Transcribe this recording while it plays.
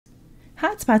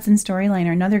Hotspots in Storyline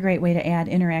are another great way to add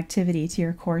interactivity to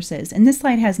your courses. And this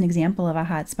slide has an example of a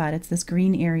hotspot. It's this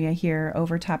green area here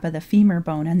over top of the femur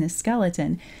bone on this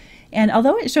skeleton. And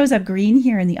although it shows up green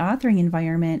here in the authoring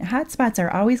environment, hotspots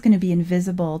are always going to be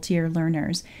invisible to your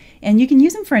learners. And you can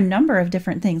use them for a number of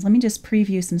different things. Let me just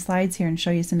preview some slides here and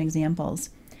show you some examples.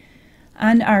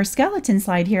 On our skeleton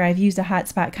slide here, I've used a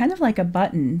hotspot kind of like a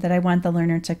button that I want the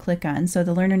learner to click on. So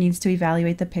the learner needs to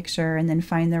evaluate the picture and then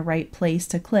find the right place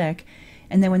to click.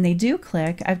 And then when they do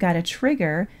click, I've got a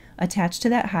trigger attached to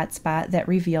that hotspot that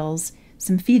reveals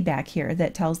some feedback here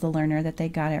that tells the learner that they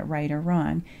got it right or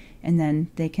wrong, and then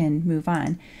they can move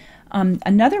on.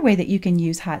 Another way that you can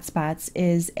use hotspots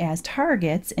is as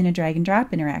targets in a drag and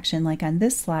drop interaction. Like on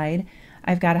this slide,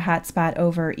 I've got a hotspot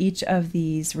over each of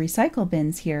these recycle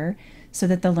bins here so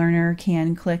that the learner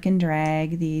can click and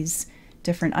drag these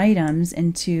different items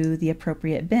into the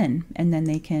appropriate bin, and then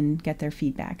they can get their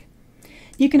feedback.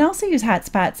 You can also use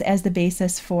hotspots as the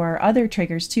basis for other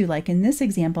triggers too. Like in this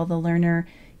example, the learner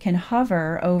can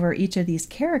hover over each of these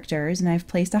characters, and I've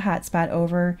placed a hotspot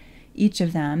over each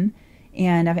of them,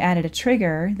 and I've added a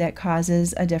trigger that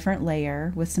causes a different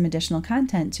layer with some additional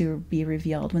content to be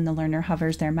revealed when the learner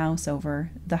hovers their mouse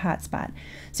over the hotspot.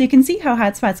 So you can see how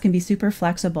hotspots can be super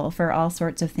flexible for all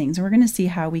sorts of things, and we're going to see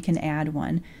how we can add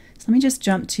one. So let me just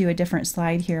jump to a different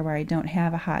slide here where I don't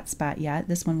have a hotspot yet.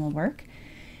 This one will work.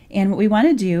 And what we want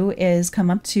to do is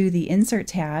come up to the Insert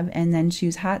tab and then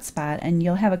choose Hotspot, and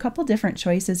you'll have a couple different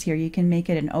choices here. You can make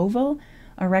it an oval,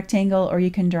 a rectangle, or you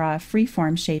can draw a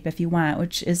freeform shape if you want,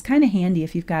 which is kind of handy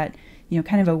if you've got,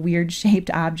 kind of a weird shaped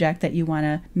object that you want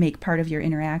to make part of your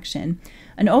interaction.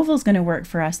 An oval is going to work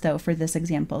for us though for this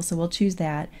example, so we'll choose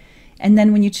that. And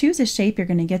then when you choose a shape, you're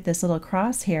going to get this little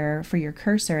crosshair for your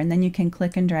cursor, and then you can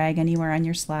click and drag anywhere on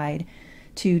your slide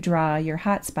to draw your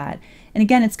hotspot. And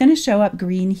again, it's going to show up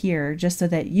green here just so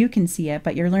that you can see it,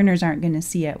 but your learners aren't going to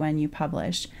see it when you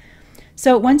publish.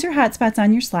 So once your hotspot's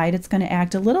on your slide, it's going to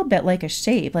act a little bit like a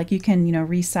shape. Like you can,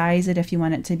 resize it if you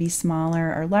want it to be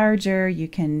smaller or larger. You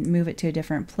can move it to a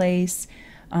different place.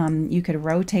 You could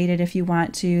rotate it if you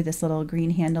want to. This little green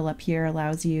handle up here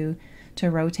allows you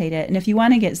to rotate it. And if you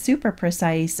want to get super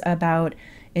precise about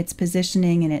its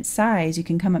positioning and its size, you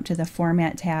can come up to the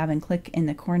Format tab and click in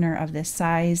the corner of this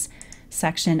Size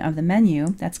section of the menu.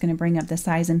 That's going to bring up the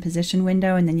Size and Position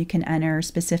window, and then you can enter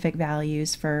specific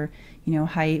values for,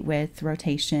 height, width,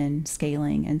 rotation,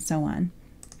 scaling, and so on.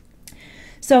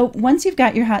 So once you've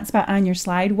got your hotspot on your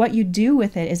slide, what you do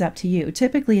with it is up to you.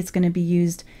 Typically it's going to be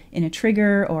used in a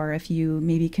trigger, or if you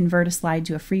maybe convert a slide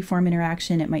to a freeform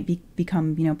interaction, it might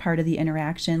become part of the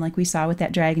interaction like we saw with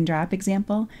that drag and drop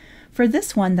example. For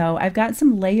this one though, I've got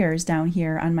some layers down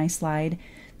here on my slide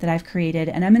that I've created,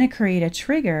 and I'm going to create a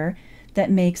trigger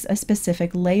that makes a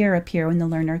specific layer appear when the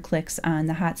learner clicks on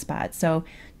the hotspot. So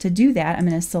to do that, I'm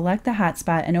going to select the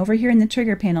hotspot, and over here in the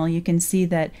trigger panel you can see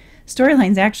that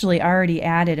Storyline's actually already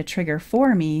added a trigger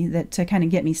for me to kind of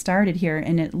get me started here,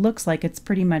 and it looks like it's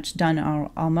pretty much done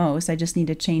almost. I just need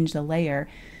to change the layer.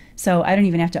 So I don't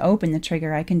even have to open the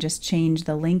trigger. I can just change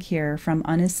the link here from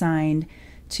unassigned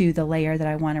to the layer that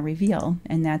I want to reveal,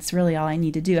 and that's really all I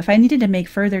need to do. If I needed to make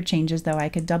further changes though, I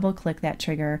could double click that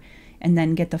trigger and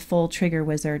then get the full trigger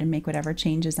wizard and make whatever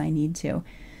changes I need to.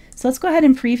 So let's go ahead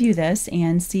and preview this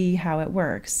and see how it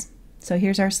works. So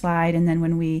here's our slide, and then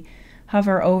when we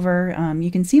hover over,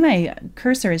 you can see my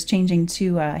cursor is changing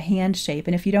to a hand shape,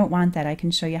 and if you don't want that, I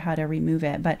can show you how to remove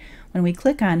it. But when we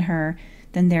click on her,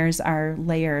 then there's our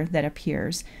layer that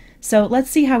appears. So let's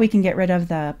see how we can get rid of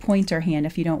the pointer hand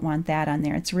if you don't want that on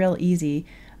there. It's real easy.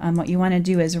 What you want to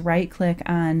do is right click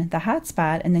on the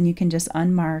hotspot, and then you can just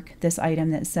unmark this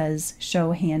item that says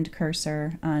show hand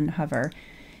cursor on hover.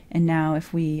 And now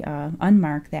if we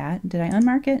unmark that, did I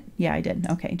unmark it? Yeah, I did.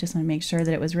 Okay, just want to make sure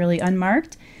that it was really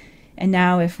unmarked. And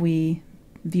now if we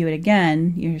view it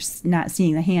again, you're not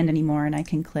seeing the hand anymore, and I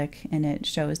can click and it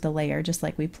shows the layer just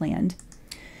like we planned.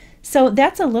 So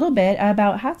that's a little bit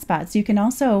about hotspots. You can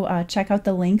also check out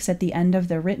the links at the end of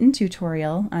the written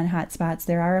tutorial on hotspots.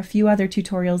 There are a few other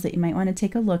tutorials that you might want to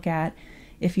take a look at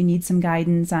if you need some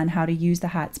guidance on how to use the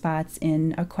hotspots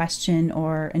in a question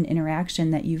or an interaction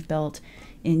that you've built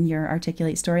in your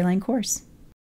Articulate Storyline course.